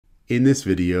In this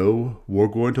video, we're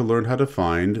going to learn how to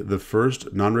find the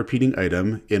first non-repeating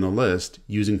item in a list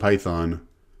using Python.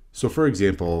 So for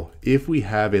example, if we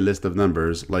have a list of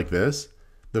numbers like this,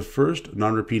 the first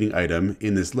non-repeating item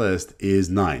in this list is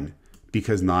 9,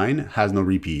 because 9 has no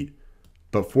repeat.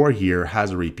 But 4 here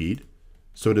has a repeat,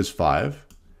 so does 5,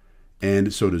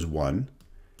 and so does 1.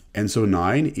 And so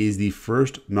 9 is the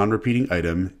first non-repeating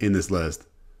item in this list.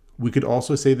 We could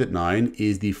also say that 9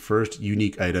 is the first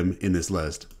unique item in this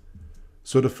list.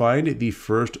 So to find the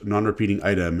first non-repeating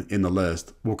item in the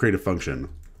list, we'll create a function.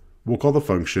 We'll call the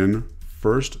function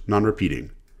first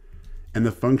non-repeating. And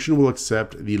the function will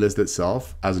accept the list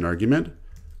itself as an argument.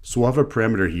 So we'll have a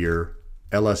parameter here,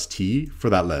 lst, for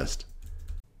that list.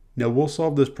 Now we'll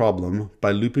solve this problem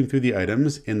by looping through the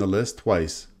items in the list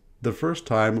twice. The first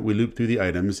time we loop through the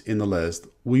items in the list,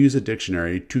 we'll use a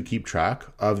dictionary to keep track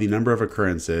of the number of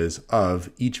occurrences of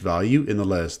each value in the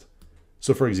list.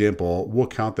 So for example, we'll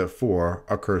count that 4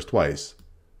 occurs twice.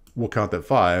 We'll count that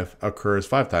 5 occurs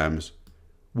 5 times.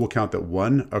 We'll count that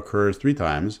 1 occurs 3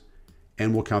 times.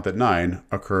 And we'll count that 9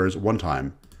 occurs 1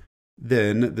 time.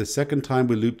 Then the second time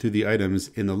we loop through the items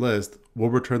in the list,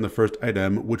 we'll return the first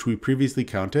item which we previously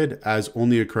counted as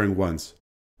only occurring once.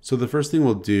 So the first thing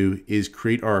we'll do is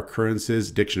create our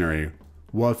occurrences dictionary.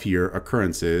 We'll have here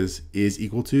occurrences is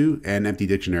equal to an empty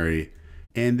dictionary.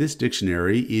 And this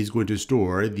dictionary is going to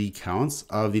store the counts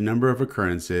of the number of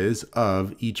occurrences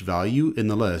of each value in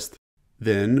the list.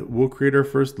 Then we'll create our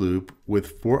first loop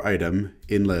with 4 item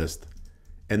in list.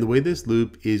 And the way this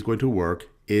loop is going to work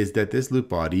is that this loop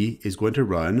body is going to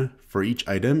run for each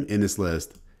item in this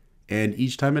list. And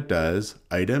each time it does,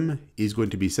 item is going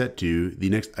to be set to the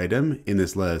next item in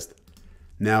this list.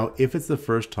 Now, if it's the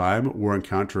first time we're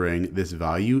encountering this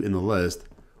value in the list,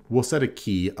 we'll set a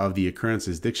key of the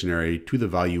occurrences dictionary to the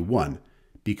value 1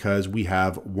 because we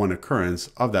have 1 occurrence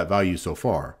of that value so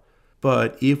far.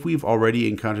 But if we've already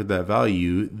encountered that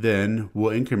value, then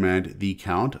we'll increment the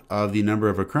count of the number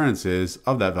of occurrences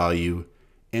of that value,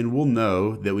 and we'll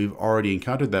know that we've already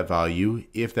encountered that value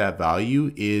if that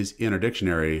value is in our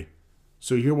dictionary.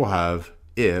 So here we'll have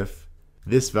if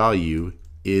this value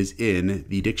is in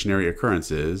the dictionary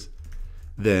occurrences,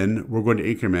 then we're going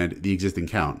to increment the existing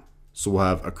count. So we'll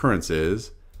have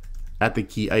occurrences at the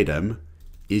key item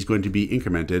is going to be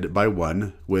incremented by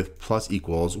 1 with plus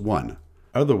equals 1.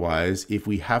 Otherwise, if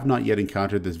we have not yet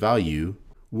encountered this value,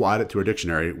 we'll add it to our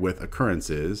dictionary with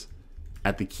occurrences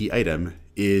at the key item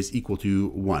is equal to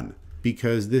 1,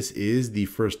 because this is the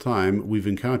first time we've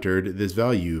encountered this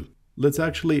value. Let's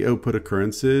actually output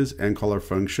occurrences and call our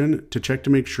function to check to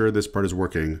make sure this part is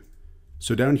working.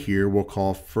 So down here, we'll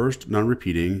call first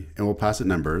non-repeating and we'll pass it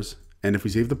numbers. And if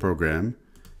we save the program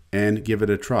and give it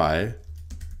a try,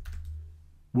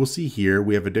 we'll see here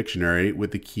we have a dictionary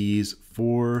with the keys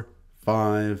 4,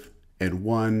 5, and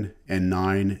 1, and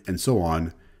 9, and so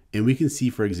on. And we can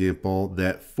see, for example,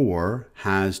 that 4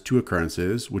 has 2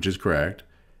 occurrences, which is correct,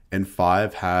 and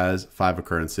 5 has 5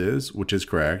 occurrences, which is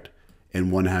correct,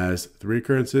 and 1 has 3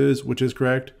 occurrences, which is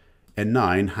correct, and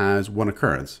 9 has 1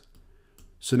 occurrence.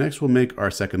 So next we'll make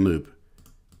our second loop.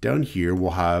 Down here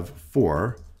we'll have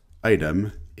 4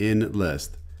 item in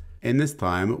list. And this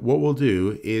time what we'll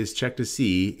do is check to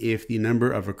see if the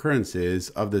number of occurrences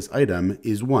of this item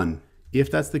is 1. If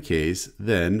that's the case,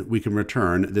 then we can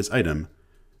return this item.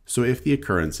 So if the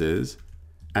occurrences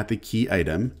at the key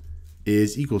item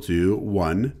is equal to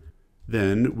 1,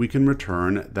 then we can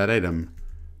return that item.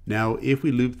 Now, if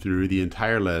we loop through the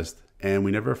entire list and we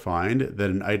never find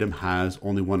that an item has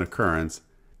only 1 occurrence,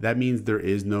 that means there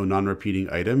is no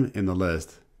non-repeating item in the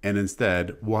list. And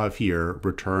instead, we'll have here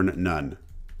return none.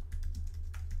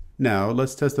 Now,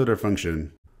 let's test out our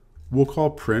function. We'll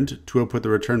call print to output the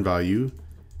return value.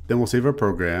 Then we'll save our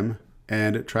program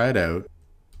and try it out.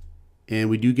 And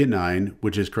we do get 9,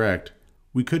 which is correct.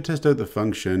 We could test out the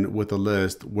function with a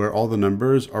list where all the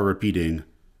numbers are repeating.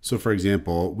 So for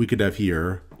example, we could have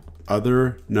here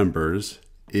other numbers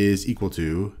is equal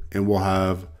to, and we'll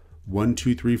have 1,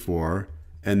 2, 3, 4,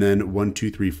 and then 1, 2,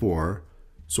 3, 4.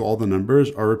 So all the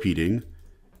numbers are repeating.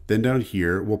 Then down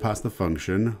here, we'll pass the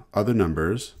function other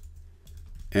numbers,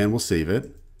 and we'll save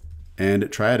it and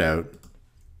try it out.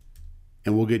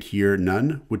 And we'll get here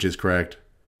none, which is correct.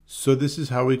 So this is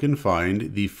how we can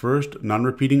find the first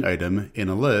non-repeating item in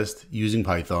a list using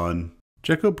Python.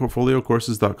 Check out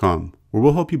portfoliocourses.com, where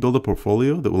we'll help you build a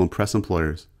portfolio that will impress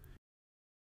employers.